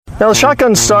Now, the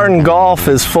shotgun start in golf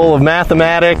is full of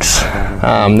mathematics.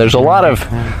 There's a lot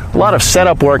of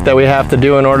setup work that we have to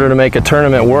do in order to make a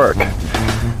tournament work.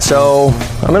 So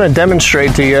I'm going to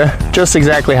demonstrate to you just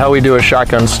exactly how we do a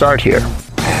shotgun start here.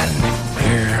 And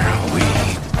here we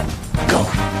go.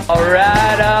 All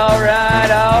right.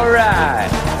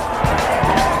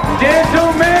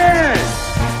 Gentlemen,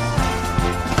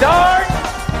 start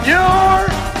your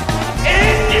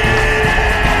engine!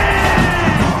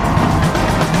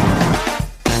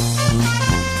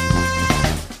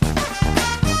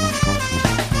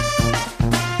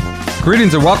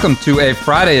 Greetings and welcome to a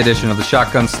Friday edition of the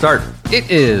Shotgun Start. It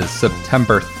is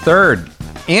September 3rd.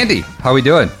 Andy, how we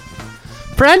doing?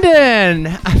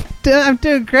 Brendan, I'm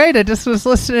doing great. I just was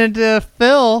listening to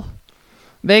Phil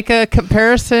make a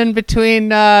comparison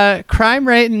between crime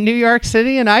rate in New York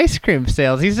City and ice cream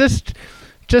sales. He's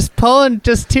just pulling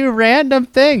just two random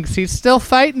things. He's still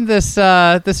fighting this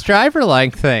driver line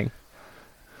thing.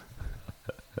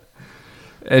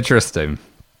 Interesting.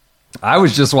 I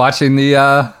was just watching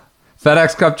the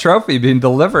FedEx Cup trophy being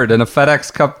delivered in a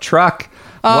FedEx Cup truck.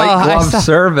 White glove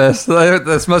service.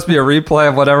 This must be a replay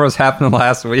of whatever was happening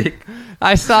last week.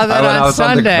 I saw that on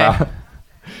Sunday.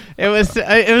 It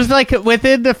was like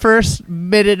within the first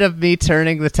minute of me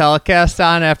turning the telecast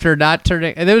on after not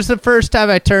turning. And it was the first time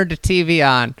I turned the TV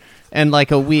on in like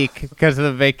a week because of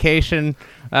the vacation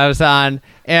I was on.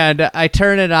 And I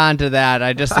turned it on to that.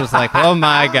 I just was like, oh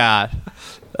my God.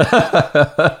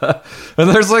 And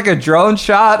there's like a drone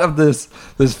shot of this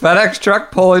FedEx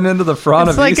truck pulling into the front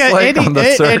of Eastlake on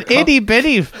the circle. An itty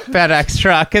bitty FedEx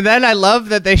truck. And then I love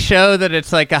that they show that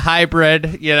it's like a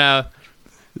hybrid, you know.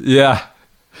 Yeah.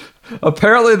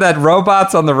 Apparently that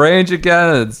robot's on the range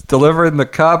again. It's delivering the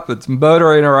cup. It's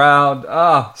motoring around.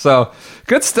 So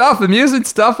good stuff, amusing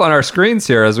stuff on our screens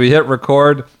here as we hit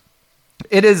record.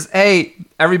 It is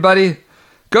everybody,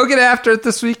 go get after it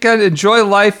this weekend. Enjoy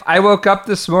life. I woke up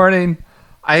this morning.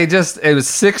 It was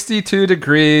 62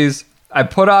 degrees. I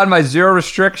put on my zero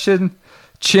restriction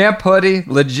champ hoodie.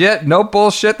 Legit, no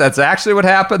bullshit. That's actually what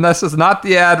happened. This is not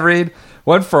the ad read.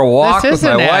 Went for a walk with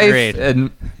my wife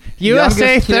and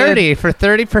USA 30 for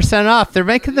 30% off. They're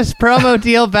making this promo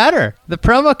deal better. The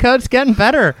promo code's getting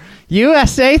better.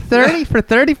 USA 30 for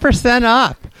 30%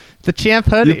 off. The champ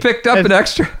hoodie. You picked up an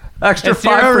extra 5%.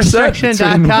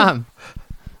 ZeroRestriction.com.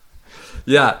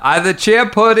 Yeah, the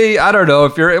champ hoodie. I don't know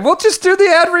if we'll just do the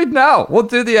ad read now.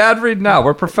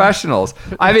 We're professionals.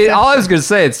 I mean, all I was going to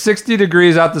say, it's 60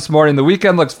 degrees out this morning. The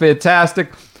weekend looks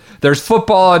fantastic. There's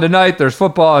football on tonight. There's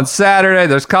football on Saturday.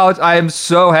 There's college. I am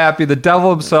so happy. The devil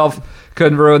himself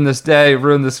couldn't ruin this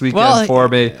weekend for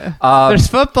me. There's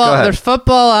football. There's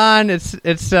football on. It's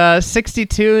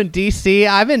 62 in DC.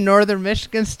 I'm in northern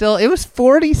Michigan still. It was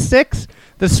 46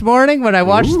 this morning when I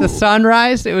watched the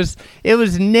sunrise. It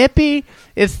was nippy.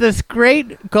 It's this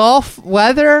great golf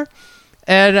weather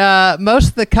and most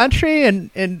of the country, and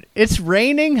it's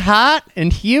raining, hot,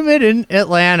 and humid in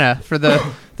Atlanta for the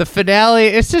finale.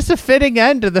 It's just a fitting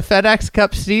end to the FedEx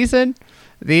Cup season.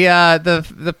 The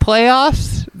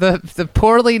playoffs, the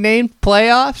poorly named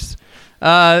playoffs,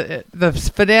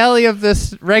 the finale of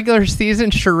this regular season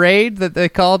charade that they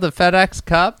call the FedEx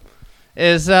Cup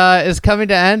is coming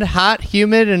to end hot,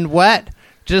 humid, and wet,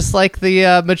 just like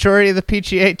the majority of the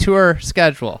PGA Tour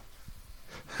schedule.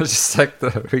 Just like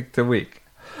the week to week.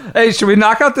 Hey, should we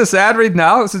knock out this ad read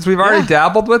now since we've already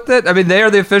dabbled with it? I mean, they are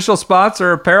the official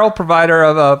sponsor, apparel provider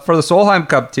for the Solheim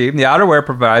Cup team, the outerwear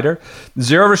provider,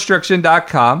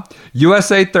 ZeroRestriction.com.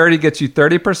 USA 30 gets you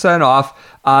 30% off.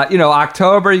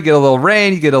 October, you get a little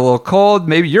rain, you get a little cold.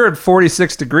 Maybe you're at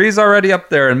 46 degrees already up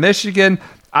there in Michigan.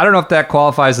 I don't know if that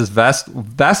qualifies as vest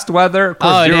weather. Of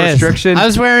course, Zero Restriction. I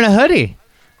was wearing a hoodie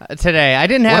today. I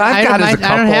don't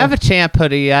have a champ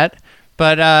hoodie yet.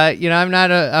 But, I'm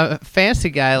not a fancy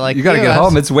guy like you. You got to get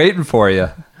home. It's waiting for you.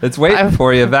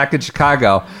 Back in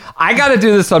Chicago. I got to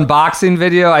do this unboxing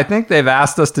video. I think they've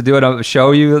asked us to do it, show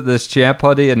you this champ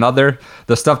hoodie and the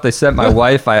stuff they sent my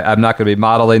wife. I'm not going to be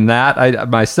modeling that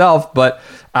myself, but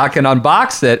I can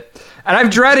unbox it. And I'm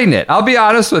dreading it. I'll be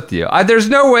honest with you. There's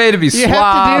no way to be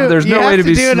suave. There's no way to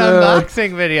be smooth. You have to do an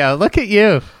unboxing video. Look at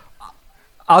you.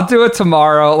 I'll do it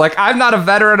tomorrow. Like, I'm not a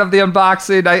veteran of the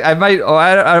unboxing.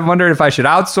 I'm wondering if I should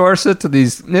outsource it to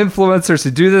these influencers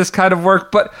who do this kind of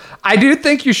work. But I do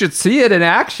think you should see it in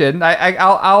action.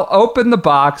 I'll open the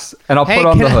box and I'll put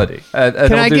on the hoodie. And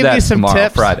can I give you some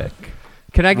tips? Friday.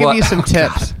 Can I give you some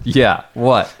tips? God. Yeah.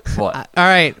 What? All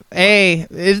right.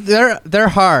 They're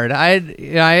hard.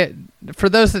 For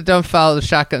those that don't follow the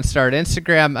Shotgun Start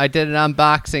Instagram, I did an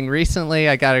unboxing recently.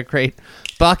 I got a great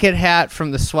bucket hat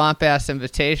from the Swamp Ass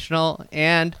Invitational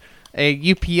and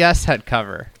a UPS head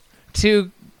cover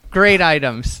two great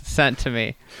items sent to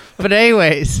me. But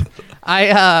anyways,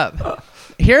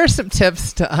 here are some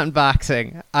tips to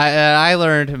unboxing. I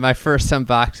learned in my first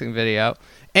unboxing video.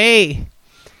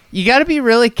 You got to be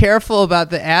really careful about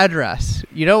the address.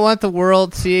 You don't want the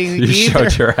world seeing either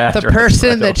the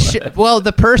person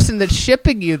the person that's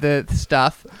shipping you the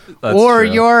stuff or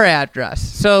true. Your address.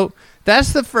 So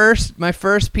that's my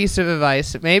first piece of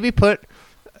advice. Maybe put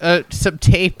some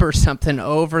tape or something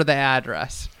over the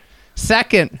address.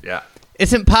 Second,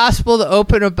 it's impossible to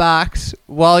open a box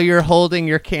while you're holding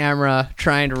your camera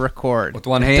trying to record. With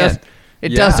one hand. It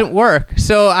doesn't work.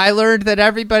 So I learned that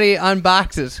everybody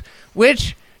unboxes,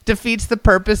 which defeats the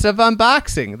purpose of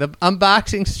unboxing. The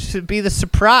unboxing should be the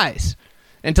surprise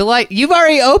and delight. You've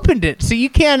already opened it, so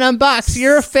you can't unbox.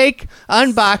 You're a fake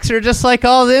unboxer, just like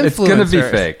all the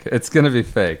influencers. It's gonna be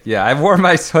fake. Yeah, I wore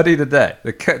my hoodie today.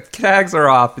 The tags are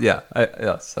off.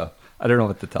 So I don't know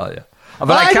what to tell you. But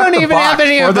I don't even have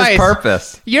any advice. This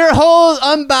purpose. Your whole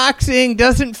unboxing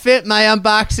doesn't fit my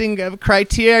unboxing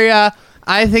criteria.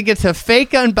 I think it's a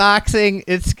fake unboxing.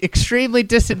 It's extremely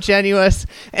disingenuous,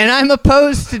 and I'm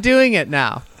opposed to doing it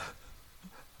now.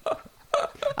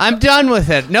 I'm done with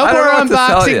it. No more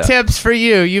unboxing tips for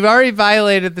you. You've already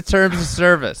violated the terms of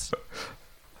service.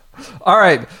 All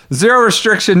right,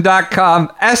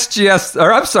 zerorestriction.com,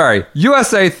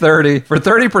 USA 30 for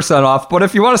 30% off. But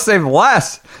if you want to save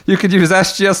less, you could use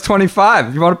SGS 25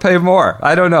 if you want to pay more.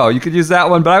 I don't know. You could use that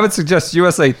one, but I would suggest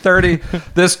USA 30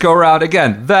 this go round.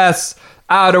 Again, vests,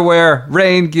 outerwear,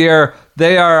 rain gear.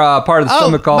 They are part of the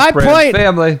Summit Golf brand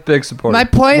family. Big supporter. My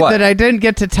point that I didn't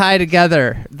get to tie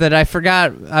together, that I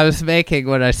forgot I was making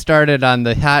when I started on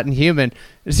the hot and humid.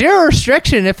 Zero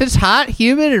restriction. If it's hot,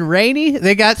 humid, and rainy,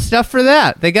 they got stuff for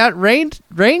that. They got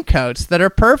raincoats that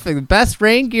are perfect. The best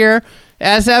rain gear,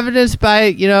 as evidenced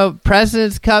by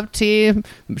President's Cup team,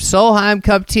 Solheim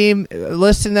Cup team,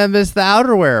 listing them as the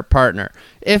outerwear partner.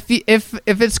 If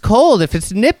it's cold, if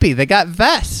it's nippy, they got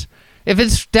vests. If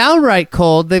it's downright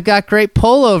cold, they've got great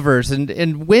pullovers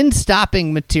and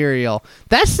wind-stopping material.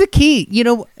 That's the key.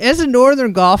 As a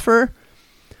northern golfer,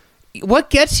 what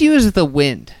gets you is the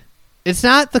wind. It's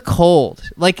not the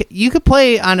cold. Like, you could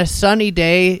play on a sunny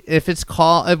day if it's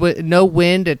with no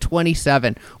wind at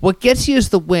 27. What gets you is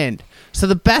the wind. So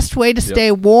the best way to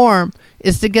stay warm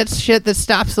is to get shit that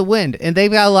stops the wind. And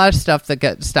they've got a lot of stuff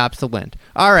that stops the wind.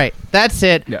 All right, that's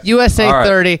it. Yeah. USA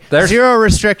 30,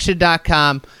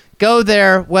 zerorestriction.com. Go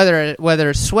there, whether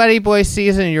it's sweaty boy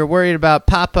season and you're worried about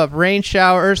pop-up rain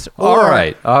showers, or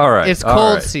it's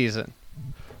cold season.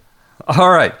 All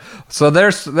right. So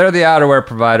they're the outerwear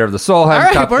provider of the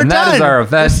Solheim Cup, and that is our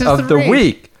event of the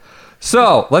week.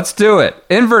 So let's do it.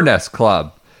 Inverness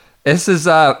Club. This is,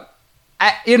 look,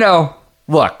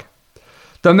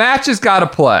 the matches got to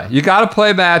play. You got to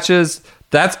play matches.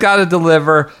 That's got to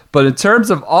deliver. But in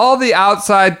terms of all the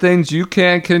outside things you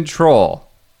can control,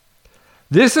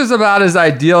 this is about as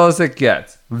ideal as it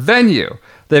gets. Venue.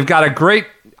 They've got a great,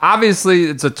 obviously,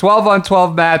 it's a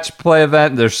 12-on-12 match play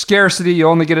event. There's scarcity. You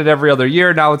only get it every other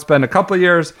year. Now it's been a couple of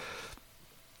years.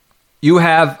 You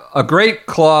have a great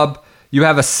club. You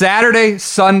have a Saturday,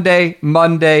 Sunday,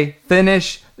 Monday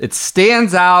finish. It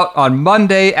stands out on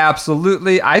Monday,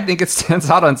 absolutely. I think it stands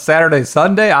out on Saturday,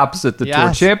 Sunday, opposite the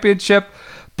Tour Championship.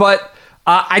 But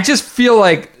I just feel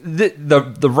like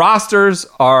the rosters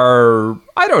are,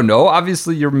 I don't know,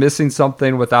 obviously you're missing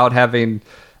something without having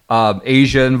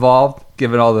Asia involved,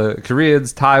 given all the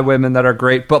Koreans, Thai women that are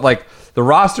great. But like the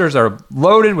rosters are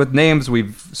loaded with names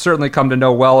we've certainly come to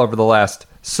know well over the last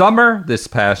summer, this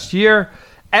past year.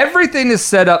 Everything is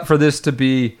set up for this to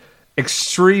be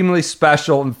extremely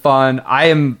special and fun.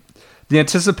 The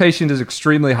anticipation is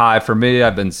extremely high for me.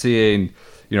 I've been seeing,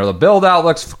 the build out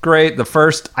looks great.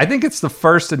 I think it's the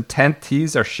first and 10th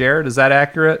tees are shared. Is that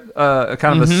accurate?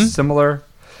 Kind of a similar.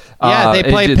 Yeah, they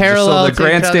play parallel. So the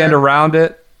grandstand around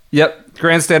it. Yep,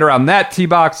 grandstand around that tee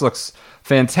box looks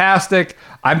fantastic.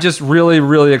 I'm just really,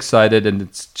 really excited, and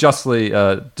it's justly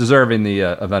deserving the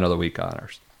event of the week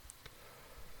honors.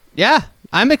 Yeah,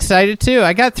 I'm excited too.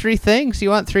 I got 3 things. You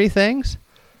want 3 things?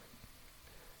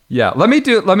 Yeah, let me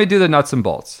do the nuts and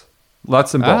bolts.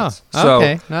 Nuts and bolts.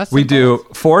 Okay. So we do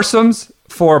foursomes,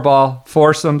 4-ball,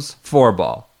 foursomes,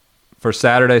 4-ball for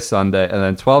Saturday, Sunday, and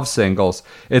then 12 singles.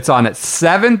 It's on at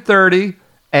 7:30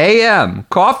 a.m.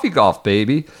 Coffee Golf,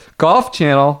 baby. Golf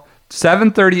Channel,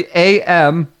 7:30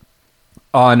 a.m.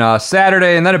 on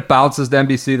Saturday, and then it bounces to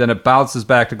NBC. Then it bounces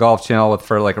back to Golf Channel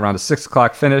for like around a 6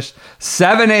 o'clock finish.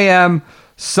 7 a.m.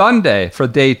 Sunday for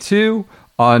day 2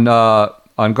 on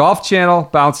Golf Channel.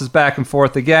 Bounces back and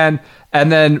forth again. And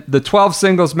then the 12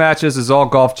 singles matches is all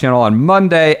Golf Channel on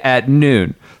Monday at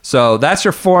noon. So that's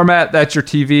your format. That's your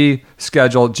TV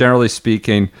schedule, generally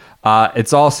speaking.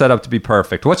 It's all set up to be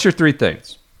perfect. What's your 3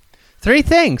 things? 3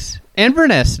 things.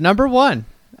 Inverness, number 1.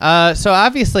 So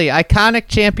obviously, iconic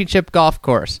championship golf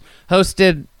course.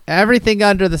 Hosted everything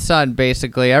under the sun,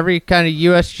 basically. Every kind of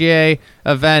USGA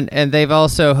event, and they've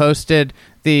also hosted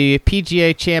the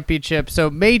PGA Championship. So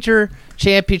major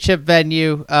championship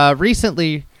venue.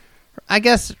 Recently, I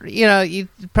guess, you'd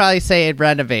probably say it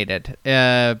renovated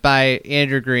by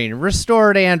Andrew Green.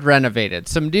 Restored and renovated.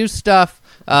 Some new stuff.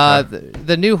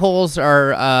 The new holes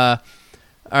are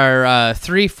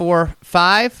 3, 4,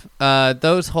 5.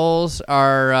 Those holes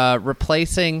are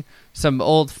replacing some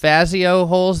old Fazio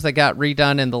holes that got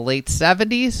redone in the late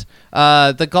 70s.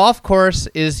 The golf course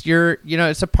is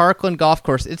it's a Parkland golf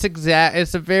course. It's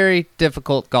a very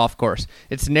difficult golf course.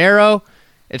 It's narrow.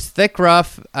 It's thick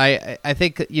rough. I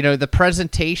think, the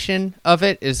presentation of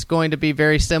it is going to be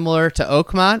very similar to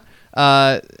Oakmont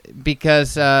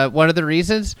because one of the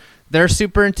reasons their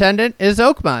superintendent is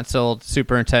Oakmont's old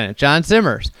superintendent, John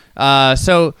Zimmers.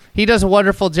 So he does a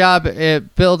wonderful job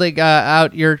at building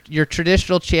out your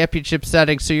traditional championship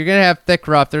setting. So you're going to have thick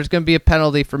rough. There's going to be a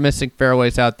penalty for missing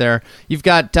fairways out there. You've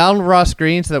got Donald Ross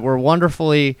greens that were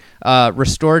wonderfully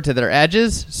restored to their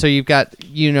edges. So you've got,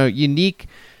 unique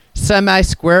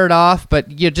semi-squared off, but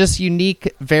just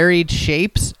unique, varied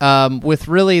shapes with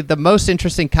really the most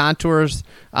interesting contours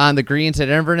on the greens at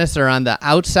Inverness are on the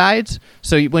outsides.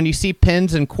 So when you see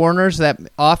pins and corners, that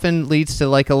often leads to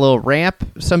like a little ramp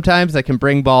sometimes that can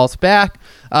bring balls back.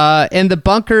 And the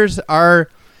bunkers are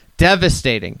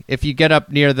devastating if you get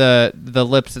up near the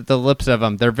lips of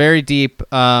them. They're very deep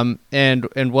and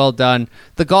well done.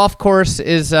 The golf course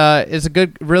is a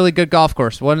really good golf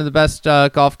course. One of the best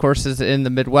golf courses in the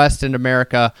Midwest in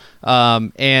America,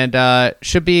 and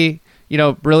should be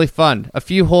really fun. A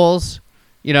few holes,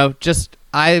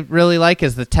 I really like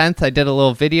is the 10th. I did a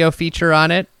little video feature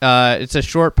on it. It's a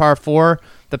short par 4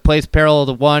 that plays parallel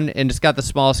to 1, and it's got the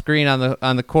small screen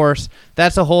on the course.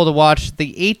 That's a hole to watch.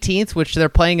 The 18th, which they're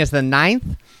playing as the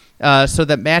 9th, so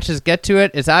that matches get to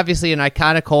it, is obviously an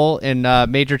iconic hole in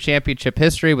major championship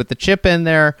history with the chip in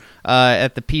there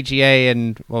at the PGA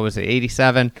in,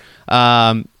 87.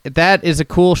 That is a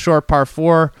cool short par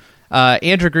 4.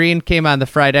 Andrew Green came on the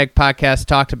Fried Egg podcast,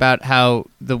 talked about how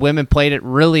the women played it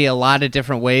really a lot of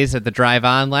different ways at the drive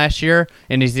on last year,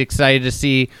 and he's excited to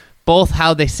see both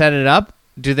how they set it up.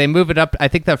 Do they move it up? I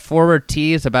think that forward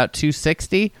tee is about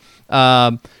 260.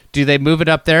 Do they move it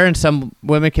up there and some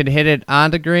women can hit it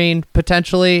on the green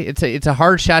potentially? It's a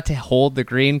hard shot to hold the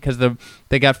green because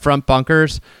they got front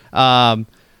bunkers. But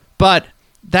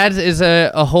that is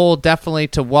a hole definitely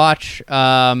to watch.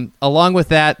 Along with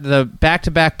that, the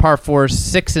back-to-back par 4s,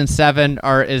 6 and 7,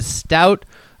 are as stout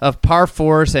of par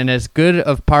 4s and as good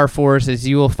of par 4s as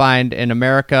you will find in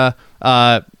America.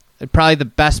 Probably the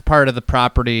best part of the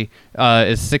property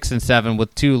is 6 and 7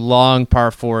 with 2 long par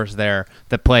 4s there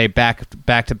that play back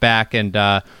to back and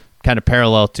kind of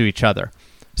parallel to each other.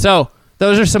 So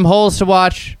those are some holes to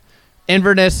watch.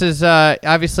 Inverness is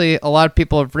obviously a lot of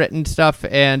people have written stuff,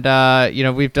 and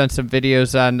we've done some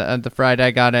videos on the Fried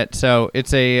Egg on it. So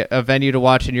it's a venue to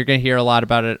watch, and you're going to hear a lot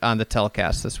about it on the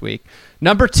telecast this week.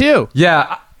 Number 2.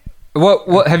 Yeah.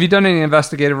 What have you done any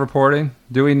investigative reporting?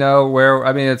 Do we know where?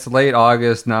 I mean, it's late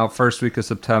August now, first week of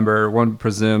September. One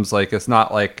presumes it's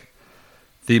not like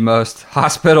the most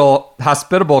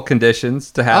hospitable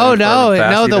conditions to have. Oh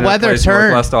no, the weather's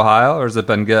turned. Northwest Ohio, or has it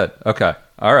been good? Okay,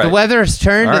 all right. The weather's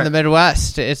turned in the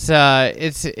Midwest.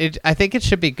 I think it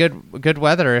should be good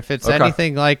weather. If it's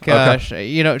anything like,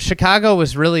 Chicago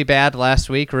was really bad last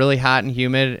week, really hot and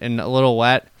humid and a little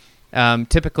wet.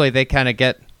 Typically, they kind of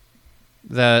get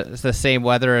the same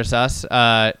weather as us,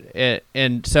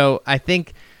 and so I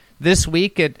think this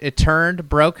week it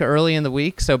broke early in the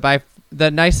week. So by the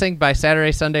nice thing, by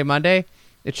Saturday, Sunday, Monday,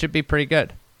 it should be pretty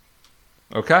good.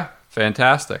 Okay,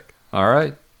 fantastic. All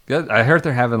right, good. I heard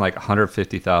they're having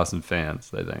 150,000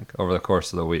 fans, I think, over the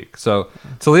course of the week. So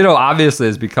Toledo obviously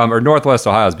has become, or Northwest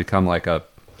Ohio has become a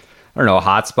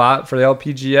hot spot for the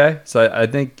LPGA. So I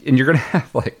think, and you're gonna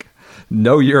have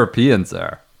no Europeans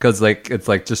there. Because it's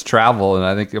just travel, and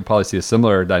I think you'll probably see a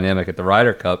similar dynamic at the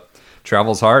Ryder Cup.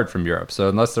 Travel's hard from Europe, so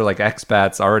unless they're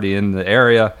expats already in the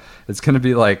area, it's going to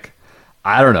be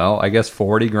I don't know, I guess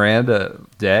 $40,000 a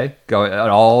day going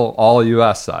at all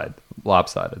U.S. side,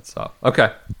 lopsided. So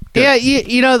okay, good.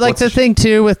 Yeah, the thing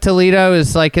too with Toledo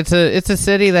is it's a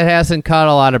city that hasn't caught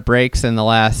a lot of breaks in the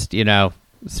last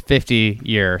 50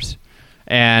 years.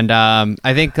 And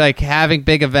I think having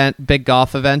big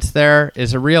golf events there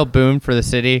is a real boon for the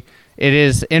city. It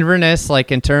is Inverness,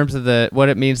 in terms of what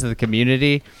it means to the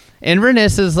community.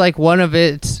 Inverness is like one of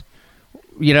its,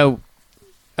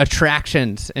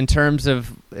 attractions in terms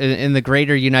of in the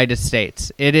greater United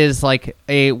States. It is like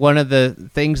one of the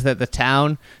things that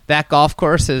that golf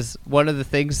course is one of the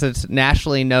things that's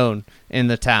nationally known in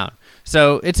the town.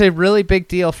 So it's a really big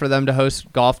deal for them to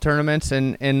host golf tournaments.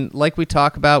 And like we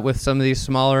talk about with some of these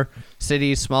smaller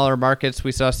cities, smaller markets,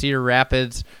 we saw Cedar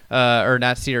Rapids,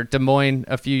 Des Moines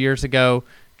a few years ago,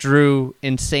 drew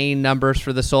insane numbers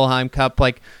for the Solheim Cup.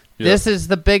 This is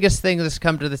the biggest thing that's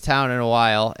come to the town in a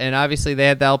while. And obviously they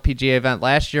had the LPGA event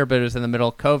last year, but it was in the middle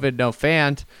of COVID, no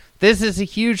fans. This is a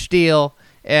huge deal.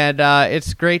 And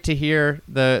it's great to hear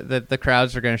the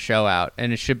crowds are going to show out,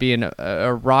 and it should be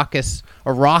a raucous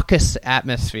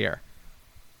atmosphere.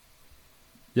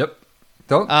 Yep.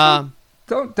 Don't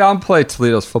downplay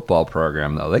Toledo's football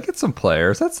program though. They get some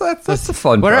players. That's a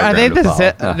fun. What program are they?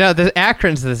 Yeah. No, the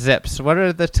Akron's the Zips. What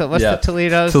are the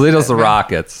Toledo's? Toledo's the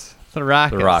Rockets. The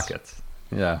Rockets.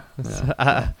 Yeah.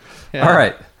 Yeah. All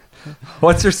right.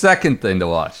 What's your second thing to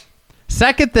watch?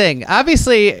 Second thing,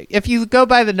 obviously, if you go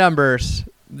by the numbers,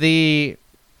 the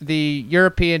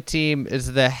European team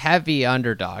is the heavy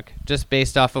underdog, just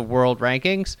based off of world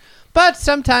rankings. But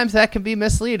sometimes that can be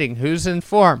misleading. Who's in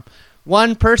form?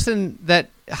 One person that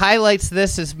highlights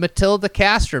this is Matilda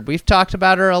Castard. We've talked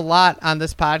about her a lot on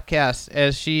this podcast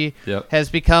as she has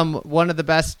become one of the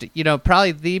best,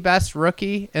 probably the best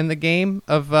rookie in the game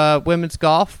of women's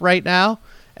golf right now.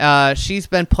 She's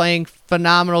been playing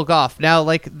phenomenal golf. Now,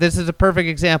 this is a perfect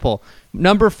example.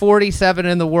 Number 47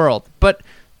 in the world. But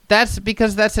that's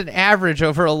because that's an average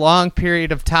over a long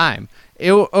period of time.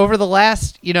 Over the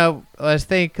last, 8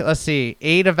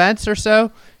 events or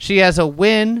so, she has a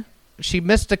win. She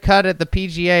missed a cut at the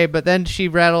PGA, but then she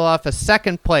rattled off a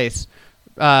second place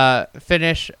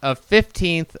finish, a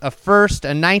 15th, a first, a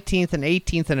 19th, an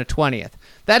 18th, and a 20th.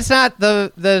 That's not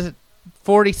the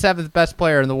 47th best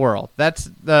player in the world. That's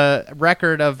the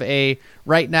record of a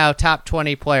right now top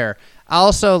 20 player.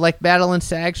 Also, Madeline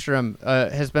Sagstrom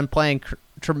has been playing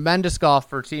tremendous golf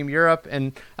for Team Europe,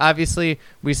 and obviously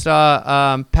we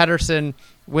saw Pedersen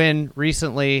win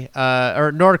recently,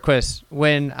 or Nordquist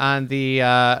win on the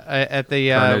at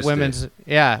the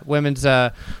women's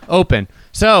Open.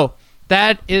 So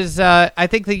that is, I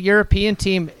think the European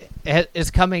team is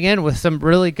coming in with some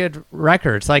really good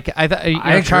records.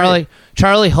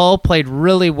 Charlie Hull played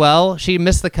really well. She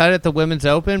missed the cut at the Women's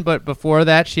Open, but before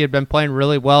that, she had been playing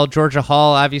really well. Georgia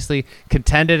Hall obviously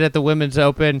contended at the Women's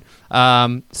Open.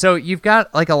 So you've got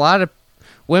a lot of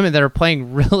women that are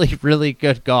playing really, really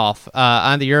good golf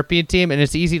on the European team, and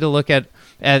it's easy to look at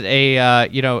a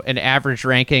an average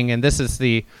ranking, and this is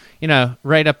the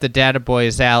right up the data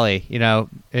boys' alley.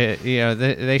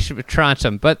 They should tranche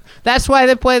them, but that's why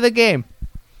they play the game.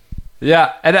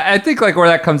 Yeah, and I think where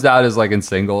that comes out is in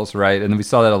singles, right? And we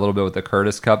saw that a little bit with the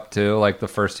Curtis Cup too. The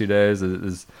first 2 days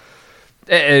is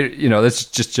that's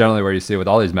just generally where you see it with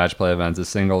all these match play events. The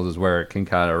singles is where it can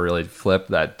kind of really flip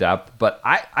that depth. But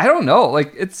I don't know,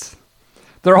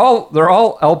 they're all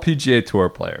LPGA Tour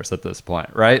players at this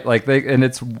point, right? And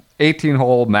it's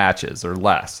 18-hole matches or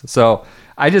less. So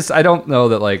I don't know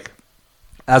that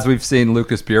as we've seen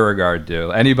Lucas Beauregard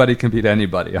do, anybody can beat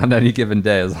anybody on any given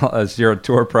day as long as you're a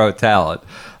Tour Pro talent.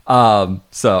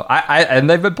 So and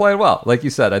they've been playing well, like you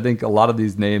said. I think a lot of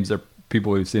these names are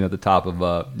people we've seen at the top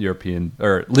of European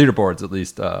or leaderboards, at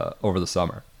least over the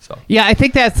summer. So yeah, I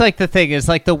think that's the thing is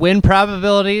the win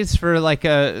probabilities for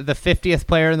the 50th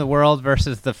player in the world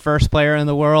versus the first player in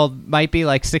the world might be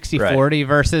 60-40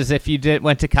 versus if you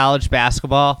went to college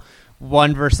basketball,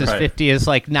 1 versus 50 is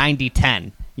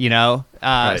 90-10.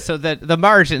 So that the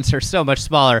margins are so much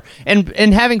smaller.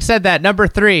 And having said that, number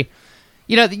 3,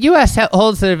 the U.S.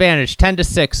 holds the advantage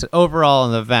 10-6 overall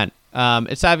in the event.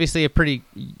 It's obviously a pretty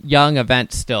young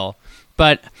event still,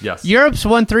 but Europe's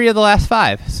won 3 of the last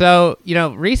 5. So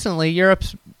recently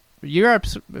Europe's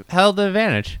held the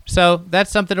advantage. So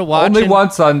that's something to watch. Only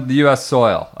once on the U.S.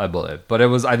 soil, I believe, but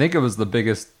I think it was the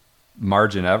biggest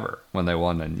margin ever when they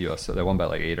won in U.S. So they won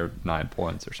by 8 or 9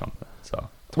 points or something. So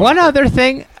the one other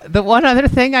thing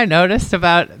I noticed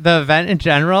about the event in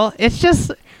general, it's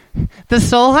just the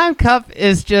Solheim Cup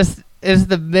is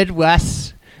the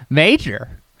Midwest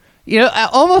major.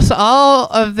 Almost all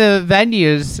of the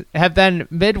venues have been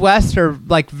Midwest or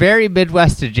very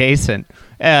Midwest adjacent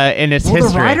in its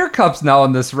history. The Ryder Cup's now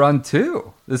on this run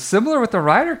too. It's similar with the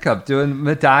Ryder Cup, doing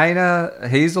Medina,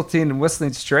 Hazeltine, and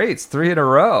Whistling Straits 3 in a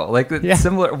row.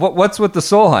 Similar. What's with the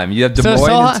Solheim? You have Des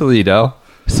Moines and Toledo.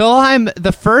 Solheim,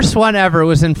 the first one ever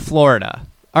was in Florida.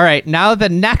 All right, now the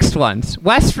next one's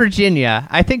West Virginia.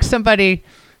 I think somebody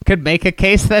could make a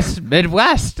case that's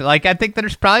Midwest. I think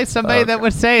there's probably somebody that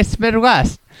would say it's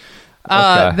Midwest.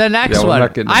 The next one.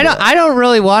 I don't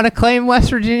really want to claim West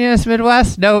Virginia as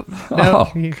Midwest. Nope.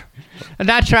 I'm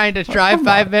not trying to drive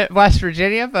by West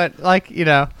Virginia, but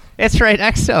it's right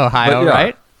next to Ohio,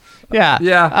 right? Yeah.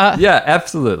 Yeah,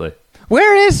 absolutely.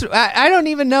 Where is I don't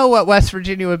even know what West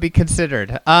Virginia would be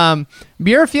considered.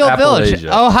 Muirfield Village,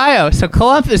 Ohio. So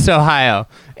Columbus, Ohio.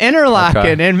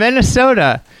 Interlaken in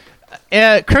Minnesota.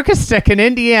 Crooked Stick in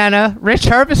Indiana. Rich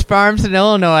Harvest Farms in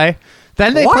Illinois.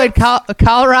 Then they played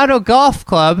Colorado Golf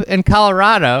Club in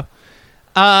Colorado.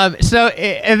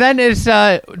 And then is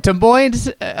Des Moines,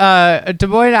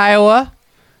 Iowa,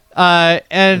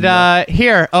 and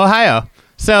here, Ohio.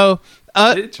 So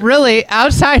really,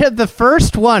 outside of the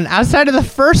first one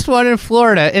in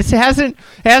Florida, it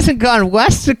hasn't gone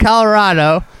west of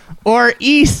Colorado or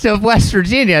east of West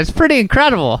Virginia. It's pretty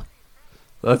incredible.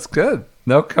 That's good.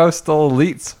 No coastal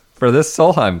elites for this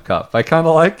Solheim Cup. I kind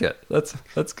of like it.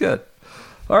 That's good.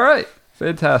 All right,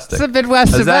 fantastic. It's a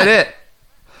Midwest event. Is that it?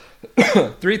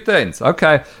 3 things.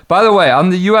 Okay. By the way, on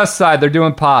the U.S. side, they're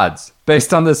doing pods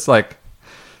based on this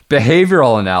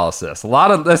behavioral analysis.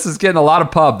 This is getting a lot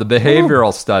of pub. The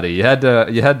behavioral study. You had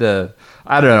to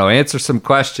I don't know, answer some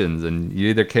questions, and you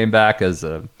either came back as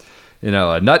a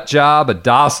nut job, a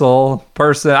docile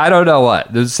person. I don't know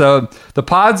what. So the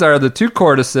pods are the 2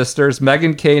 Cordes sisters,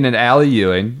 Megan Kane and Allie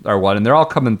Ewing are one, and they're all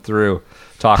coming through.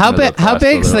 How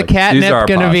big's the catnip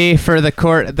going to be for the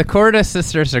Cordes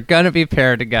sisters are going to be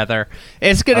paired together.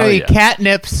 It's going to be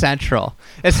catnip central,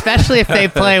 especially if they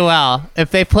play well.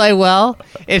 If they play well,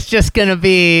 it's just going to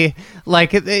be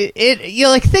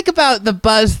think about the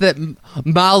buzz that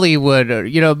Molly would, or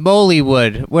Molly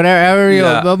would, whatever,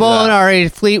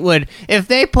 Molinari, Fleetwood. If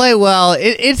they play well,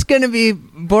 it's going to be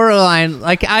borderline.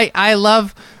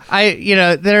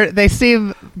 They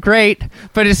seem great,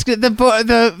 but it's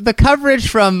the coverage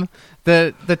from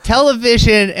the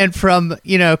television and from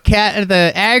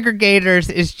the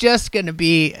aggregators is just going to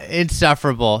be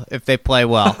insufferable if they play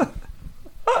well.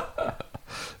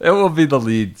 It will be the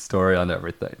lead story on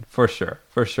everything, for sure.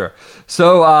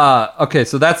 So,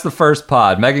 so that's the first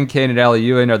pod. Megan Kane and Allie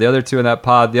Ewing are the other 2 in that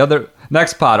pod. The other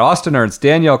next pod, Austin Ernst,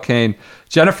 Danielle Kane,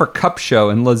 Jennifer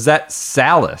Cupshow, and Lizette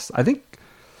Salas.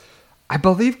 I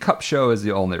believe Cupshow is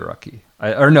the only rookie.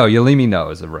 Yelimi No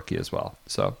is a rookie as well.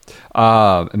 So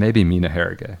maybe Mina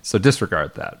Harrigan. So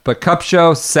disregard that. But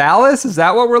Cupshow, Salas, is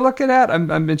that what we're looking at?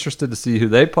 I'm interested to see who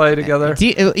they play together.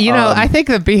 I think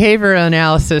the behavior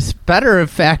analysis better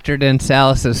have factored in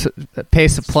Salas's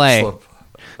pace of play.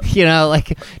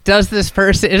 Is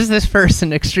this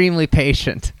person extremely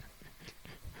patient?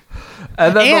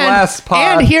 And then the last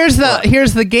pod. And here's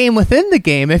the game within the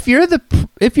game. If you're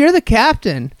the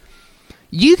captain,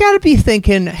 you got to be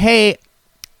thinking, hey,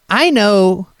 I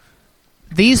know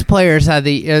these players on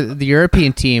the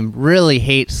European team really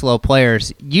hate slow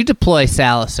players. You deploy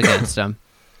Salas against them.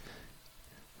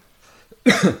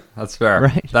 That's fair.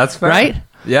 Right. That's fair. Right?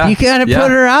 Yeah. You got to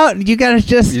put her out. You got to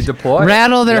just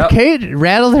rattle their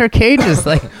cages.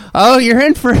 Like, oh, we're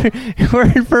in for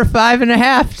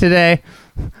 5.5 today.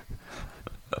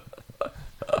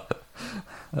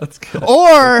 That's good.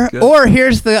 Or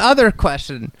here's the other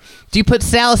question. Do you put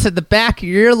Salas at the back of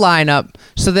your lineup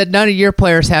so that none of your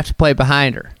players have to play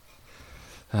behind her?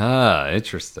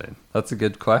 Interesting. That's a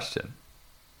good question.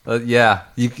 But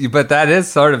that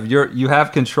is sort of you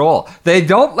have control. They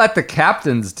don't let the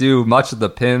captains do much of the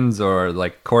pins or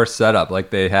course setup like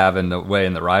they have in the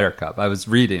Ryder Cup. I was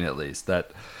reading at least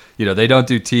that they don't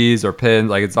do tees or pins.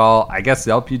 It's all, I guess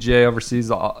the LPGA oversees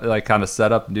kind of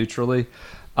set up neutrally.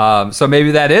 So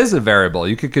maybe that is a variable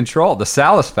you could control, the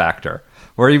Salas factor,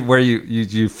 where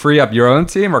you free up your own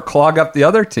team or clog up the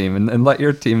other team and let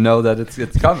your team know that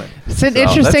it's coming. It's an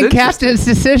interesting captain's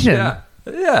decision.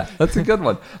 Yeah, that's a good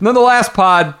one. And then the last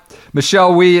pod,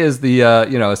 Michelle Wee is the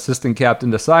assistant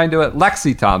captain assigned to it.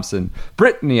 Lexi Thompson,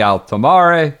 Brittany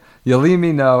Altomare,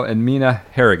 Yelimi No, and Mina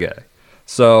Harrigan.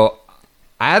 So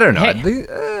I don't know.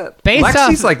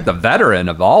 Lexi's the veteran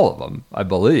of all of them, I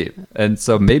believe. And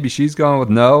so maybe she's going with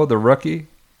No, the rookie.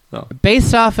 No.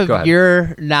 Based off of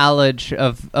your knowledge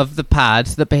of the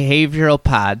pods, the behavioral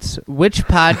pods, which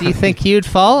pod do you think you'd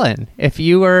fall in if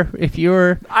you were?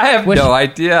 I have no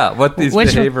idea what these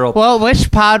behavioral. Well,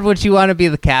 which pod would you want to be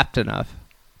the captain of?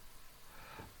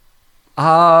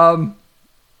 I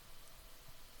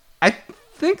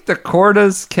think the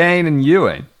Cordes, Kane, and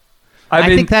Ewing. I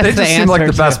mean, think that's they just seem like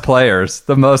the best players,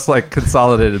 the most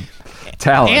consolidated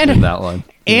talent in that one.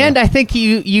 And I think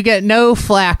you get no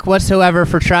flack whatsoever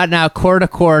for trotting out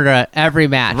quarter every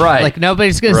match. Right. Like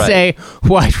nobody's going to say,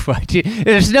 what?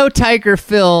 There's no Tiger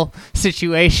Phil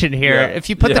situation here. Yeah. If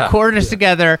you put the quarters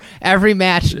together every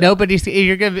match,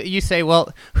 you say,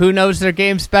 well, who knows their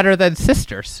games better than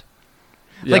sisters?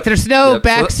 Yep. Like there's no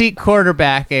backseat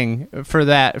quarterbacking for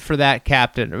that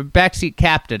captain, backseat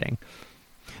captaining.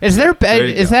 Is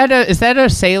that a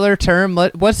sailor term?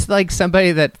 What's like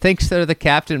somebody that thinks they're the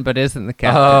captain but isn't the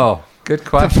captain? Oh, good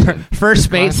question.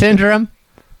 First mate syndrome.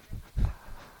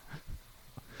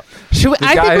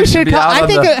 I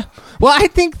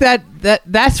think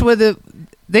that's where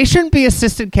they shouldn't be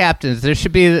assistant captains. There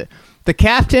should be the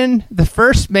captain, the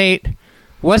first mate.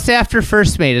 What's after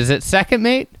first mate? Is it second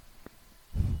mate?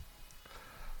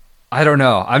 I don't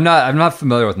know. I'm not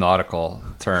familiar with nautical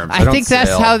terms. I think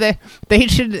that's how they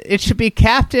should. It should be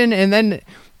captain, and then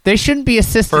they shouldn't be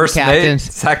assistant first captains.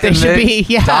 Mate, second they should mate,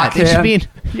 be dockhand, they should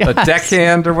be a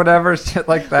deckhand or whatever, shit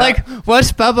like that. Like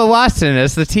what's Bubba Watson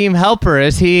as the team helper?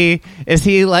 Is he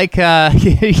like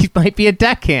he might be a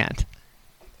deckhand?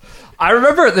 I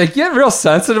remember they get real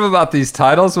sensitive about these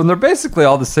titles when they're basically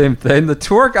all the same thing. The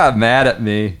tour got mad at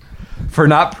me for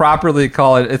not properly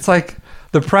calling. It's like.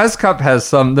 The Press Cup has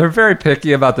they're very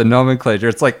picky about the nomenclature.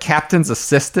 It's like captain's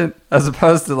assistant as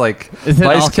opposed to like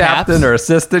vice captain or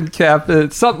assistant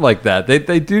captain, something like that.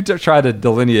 They do try to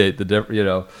delineate the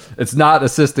different, it's not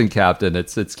assistant captain,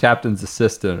 it's captain's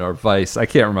assistant or vice. I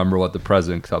can't remember what the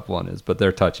President Cup one is, but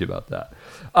they're touchy about that.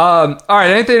 All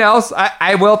right, anything else?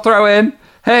 I will throw in,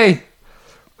 hey,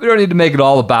 we don't need to make it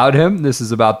all about him. This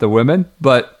is about the women,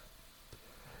 but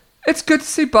it's good to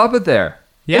see Bubba there.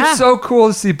 Yeah. It's so cool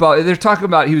to see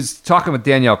Bubba. He was talking with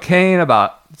Danielle Kane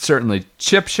about certainly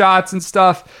chip shots and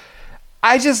stuff.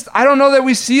 I don't know that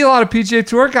we see a lot of PGA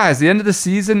Tour guys. The end of the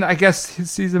season, I guess his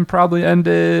season probably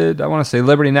ended, I want to say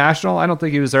Liberty National. I don't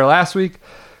think he was there last week.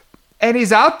 And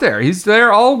he's out there. He's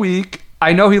there all week.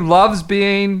 I know he loves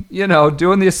being,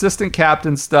 doing the assistant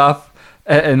captain stuff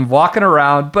and walking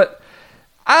around, but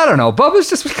I don't know. Bubba's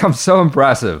just become so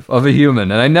impressive of a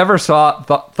human, and I never thought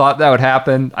that would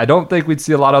happen. I don't think we'd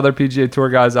see a lot of other PGA Tour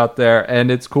guys out there,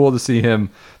 and it's cool to see him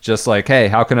just like, hey,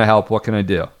 how can I help? What can I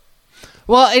do?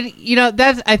 Well,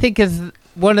 that I think is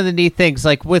one of the neat things.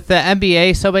 Like with the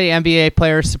NBA, so many NBA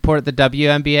players support the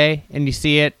WNBA, and you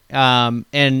see it.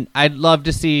 And I'd love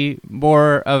to see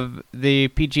more of the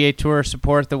PGA Tour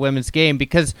support the women's game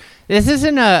because this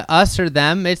isn't a us or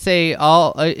them. It's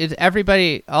it's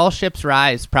everybody, all ships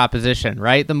rise proposition,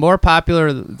 right? The more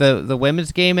popular the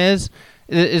women's game is,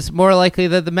 it's more likely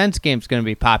that the men's game is going to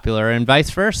be popular and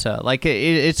vice versa. Like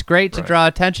it's great to draw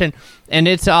attention, and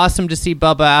it's awesome to see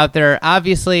Bubba out there.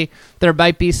 Obviously, there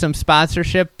might be some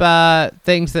sponsorship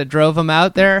things that drove him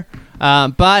out there,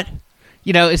 but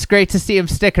it's great to see him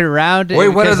sticking around. Wait,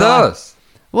 what are those?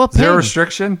 Well, is there a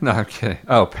restriction? No, I'm kidding.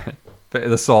 Oh, the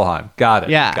Solheim. Got it.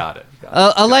 Yeah. Got it.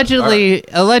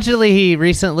 Allegedly, he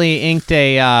recently inked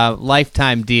a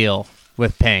lifetime deal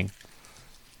with Ping.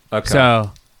 Okay.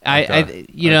 So.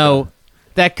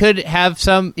 That could have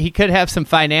he could have some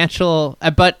financial,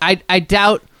 but I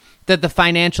doubt that the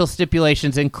financial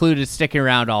stipulations included sticking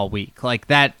around all week like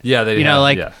that. Yeah,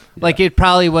 like it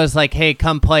probably was like, hey,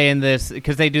 come play in this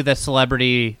because they do the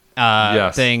celebrity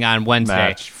thing on Wednesday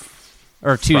match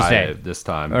or Tuesday Friday this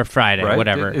time or Friday, right?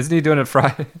 whatever. Isn't he doing it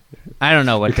Friday? I don't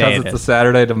know what day it is. Because it's a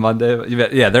Saturday to Monday.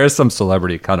 Yeah, there is some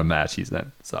celebrity kind of match he's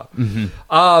in. So,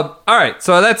 all right.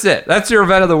 So that's it. That's your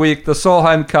event of the week, the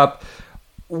Solheim Cup.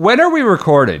 When are we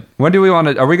recording? When do we want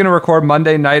to? Are we going to record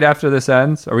Monday night after this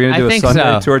ends? Are we going to do a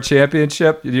Sunday Tour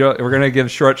Championship? We're going to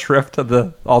give short shrift to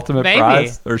the ultimate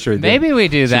prize, or should we? Maybe we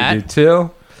do that. Should we do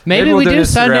two? Maybe we do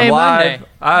Sunday, Live. Monday.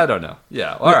 I don't know.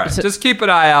 Yeah. All right. Just keep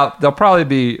an eye out. There'll probably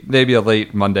be maybe a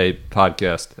late Monday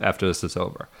podcast after this is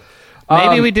over.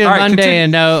 Maybe we do Monday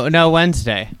and no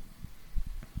Wednesday.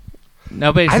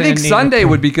 I think Sunday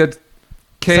would be good.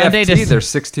 KFT, there's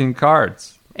 16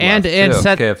 cards. And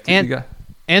set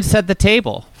the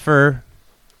table for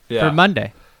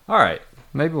Monday. All right.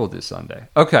 Maybe we'll do Sunday.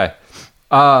 Okay.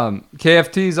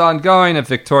 KFT's ongoing at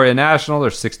Victoria National.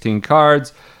 There's 16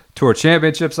 cards. Tour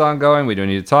Championship's ongoing. We don't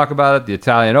need to talk about it. The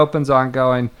Italian Open's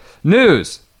ongoing.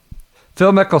 News.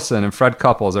 Phil Mickelson and Fred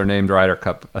Couples are named Ryder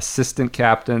Cup assistant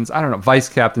captains. I don't know, vice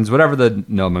captains, whatever the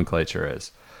nomenclature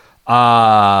is.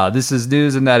 This is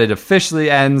news in that it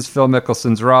officially ends Phil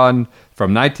Mickelson's run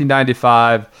from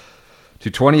 1995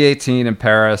 to 2018 in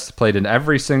Paris. Played in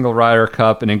every single Ryder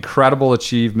Cup. An incredible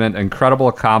achievement, incredible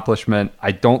accomplishment.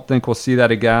 I don't think we'll see that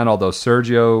again, although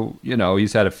Sergio,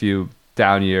 he's had a few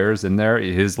down years in there.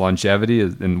 His longevity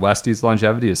and Westie's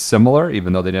longevity is similar,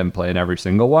 even though they didn't play in every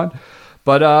single one.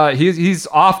 But he's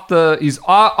off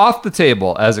the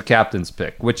table as a captain's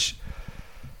pick, which,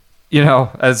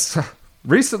 as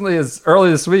recently as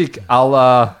early this week, it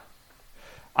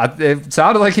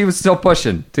sounded like he was still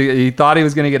pushing. He thought he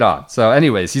was going to get on. So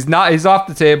anyways, he's off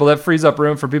the table. That frees up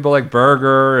room for people like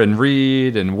Berger and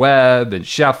Reed and Webb and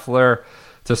Scheffler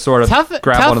to sort of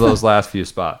grab one of those last few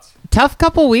spots. Tough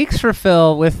couple weeks for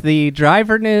Phil with the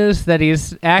driver news that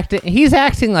he's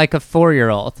acting like a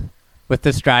 4-year-old with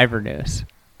this driver news.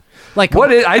 Like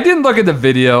I didn't look at the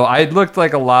video. It looked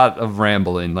like a lot of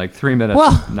rambling, like 3 minutes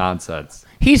of nonsense.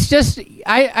 He's just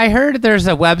I heard there's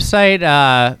a website,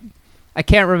 I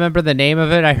can't remember the name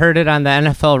of it. I heard it on the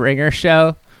NFL Ringer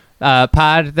show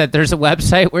pod that there's a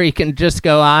website where you can just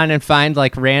go on and find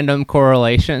like random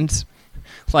correlations,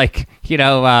 like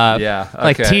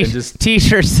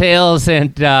t-shirt sales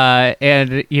and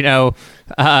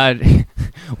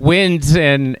wins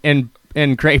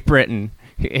in Great Britain.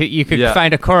 You could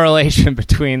find a correlation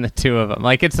between the two of them.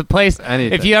 Like, it's a place.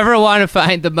 If you ever want to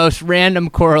find the most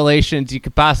random correlations you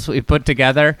could possibly put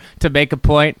together to make a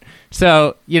point.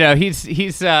 So he's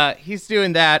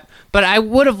doing that. But I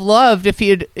would have loved if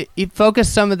he'd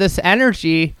focused some of this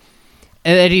energy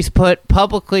that he's put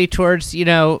publicly towards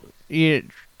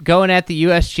going at the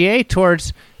USGA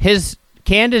towards his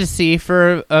candidacy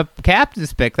for a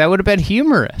captain's pick. That would have been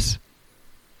humorous.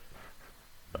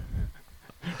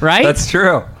 Right? That's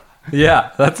true.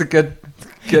 Yeah, that's a good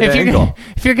angle.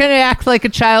 If you're gonna act like a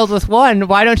child with one,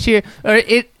 why don't you? Or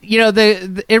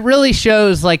it really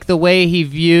shows like the way he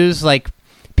views like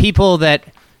people that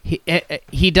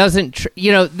he doesn't.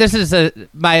 This is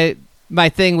my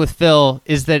thing with Phil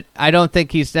is that I don't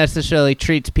think he's necessarily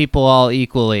treats people all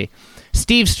equally.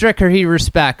 Steve Stricker he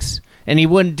respects. And he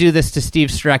wouldn't do this to Steve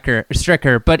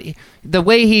Stricker, but the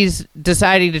way he's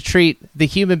deciding to treat the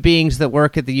human beings that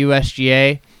work at the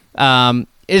USGA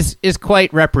is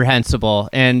quite reprehensible,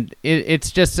 and it's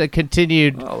just a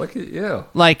continued. Oh, look at you!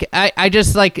 Like I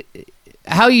just like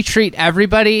how you treat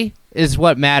everybody is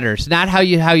what matters, not how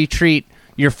you treat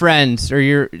your friends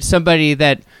or somebody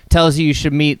that tells you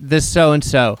should meet this so and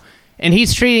so. And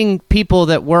he's treating people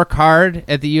that work hard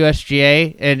at the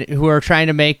USGA and who are trying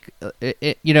to make,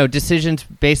 decisions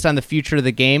based on the future of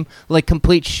the game like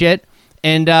complete shit.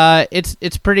 And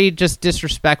it's pretty just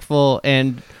disrespectful.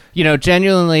 And,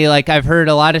 genuinely, like I've heard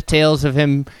a lot of tales of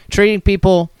him treating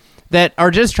people that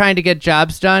are just trying to get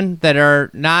jobs done, that are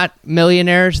not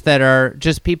millionaires, that are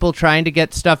just people trying to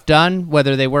get stuff done,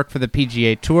 whether they work for the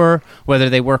PGA Tour, whether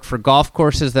they work for golf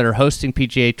courses that are hosting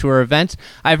PGA Tour events.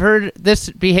 I've heard this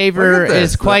behavior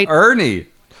is quite... Ernie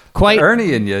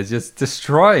and you just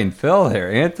destroying Phil here.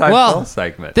 Anti-Phil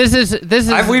segment. This is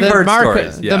we've heard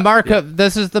stories. The mark of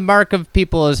this is the mark of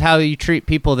people is how you treat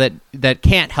people that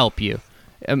can't help you.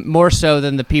 More so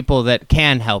than the people that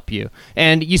can help you.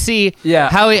 And you see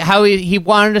how he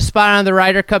wanted a spot on the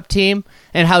Ryder Cup team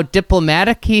and how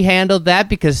diplomatic he handled that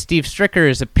because Steve Stricker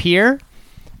is a peer,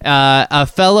 a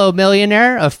fellow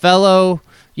millionaire, a fellow,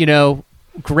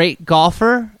 great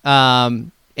golfer, versus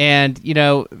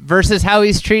how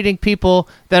he's treating people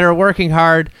that are working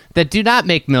hard that do not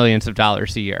make millions of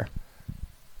dollars a year.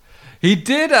 He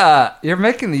did. You're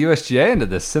making the USGA into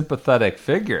this sympathetic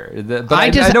figure, but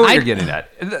I know what you're getting at.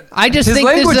 I just his think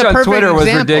language this is a on Twitter was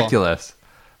example. ridiculous.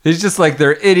 He's just like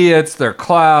they're idiots, they're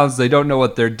clowns, they don't know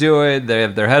what they're doing, they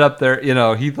have their head up there.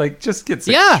 He like just gets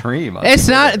extreme. It's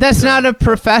not. That's not a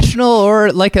professional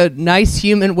or like a nice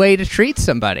human way to treat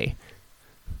somebody.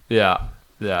 Yeah.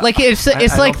 Like it's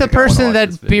like the person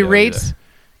that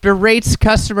berates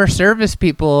customer service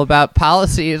people about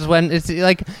policies when it's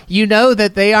like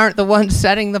that they aren't the ones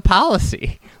setting the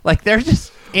policy. Like they're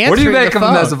just answering. What do you make of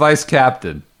him as a vice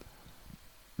captain?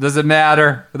 Does it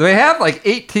matter? They have like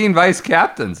 18 vice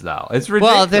captains now. It's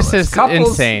ridiculous. Well, this is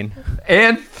insane.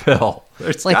 And Phil,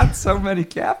 there's not so many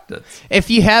captains. If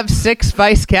you have 6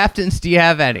 vice captains, do you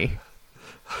have any?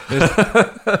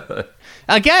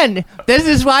 Again, this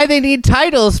is why they need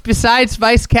titles besides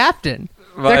vice captain.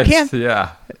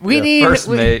 We need first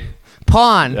mate,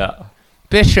 pawn,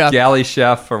 bishop, galley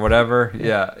chef, or whatever.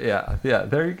 Yeah.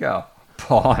 There you go,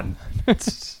 pawn.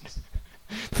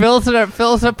 Phil's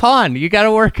a pawn. You got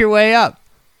to work your way up.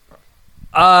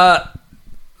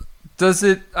 Does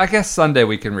it? I guess Sunday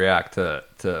we can react to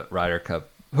Ryder Cup.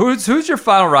 Who's your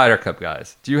final Ryder Cup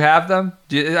guys? Do you have them?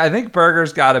 I think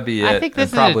Berger's got to be it. I think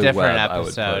this is a different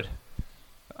episode.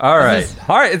 All right.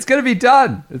 It's gonna be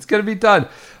done.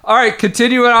 All right,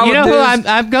 continuing on. You know who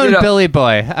I'm going Billy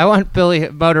Boy. I want Billy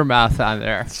Motormouth on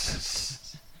there.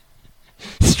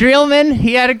 Streelman,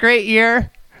 he had a great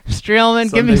year.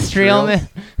 Streelman, give me Streelman.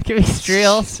 Give me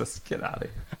Streels. Just get out of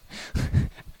here.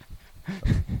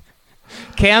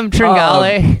 Cam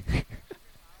Tringale.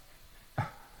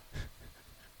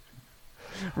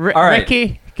 All right.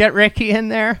 Ricky, get Ricky in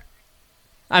there.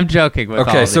 I'm joking with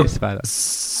all of these, by the way.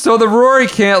 So the Rory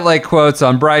Cantlay quotes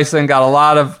on Bryson got a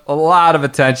lot of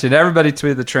attention. Everybody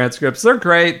tweeted the transcripts. They're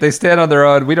great. They stand on their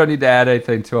own. We don't need to add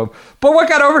anything to them. But what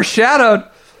got overshadowed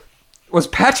was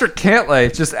Patrick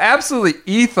Cantlay just absolutely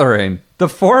ethering the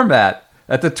format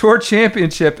at the Tour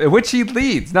Championship in which he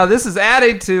leads. Now this is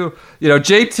adding to,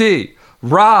 JT,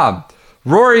 Rahm,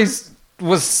 Rory's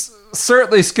was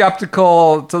certainly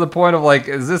skeptical to the point of like,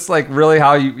 is this like really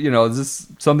how is this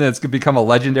something that's going to become a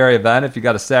legendary event if you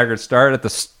got a staggered start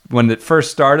when it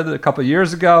first started a couple of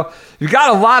years ago? You've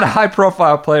got a lot of high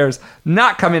profile players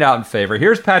not coming out in favor.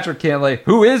 Here's Patrick Cantlay,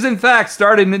 who is in fact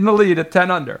starting in the lead at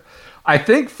 10 under. I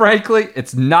think frankly,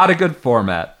 it's not a good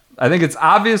format. I think it's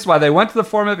obvious why they went to the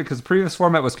format because the previous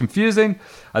format was confusing.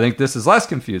 I think this is less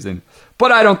confusing,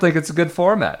 but I don't think it's a good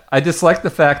format. I dislike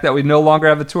the fact that we no longer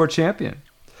have a Tour champion.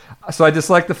 So I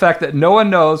dislike the fact that no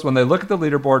one knows when they look at the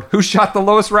leaderboard who shot the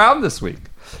lowest round this week.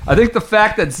 I think the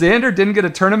fact that Xander didn't get a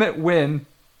tournament win.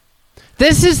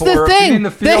 This is the thing.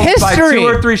 The history by 2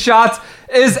 or 3 shots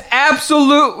is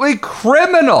absolutely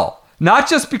criminal. Not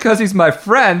just because he's my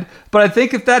friend, but I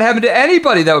think if that happened to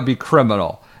anybody, that would be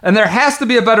criminal. And there has to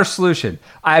be a better solution.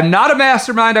 I am not a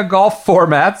mastermind on golf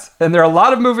formats, and there are a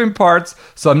lot of moving parts,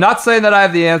 so I'm not saying that I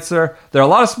have the answer. There are a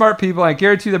lot of smart people, and I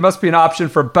guarantee there must be an option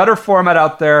for a better format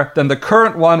out there than the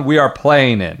current one we are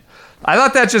playing in. I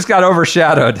thought that just got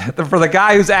overshadowed. For the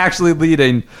guy who's actually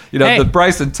leading, the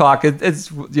Bryson talk, it's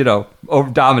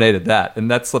dominated that,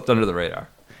 and that slipped under the radar.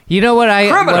 You know what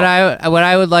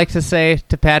I would like to say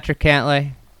to Patrick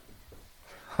Cantlay?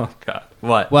 Oh, God.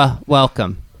 What? Well,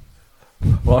 welcome.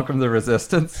 Welcome to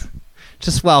Resistance.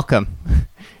 Just welcome.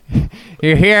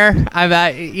 You're here.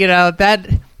 That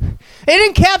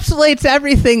it encapsulates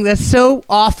everything that's so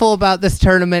awful about this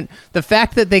tournament. The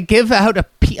fact that they give out a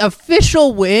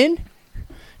official win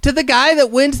to the guy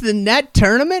that wins the net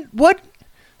tournament. What?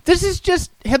 This is just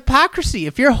hypocrisy.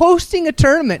 If you're hosting a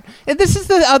tournament, and this is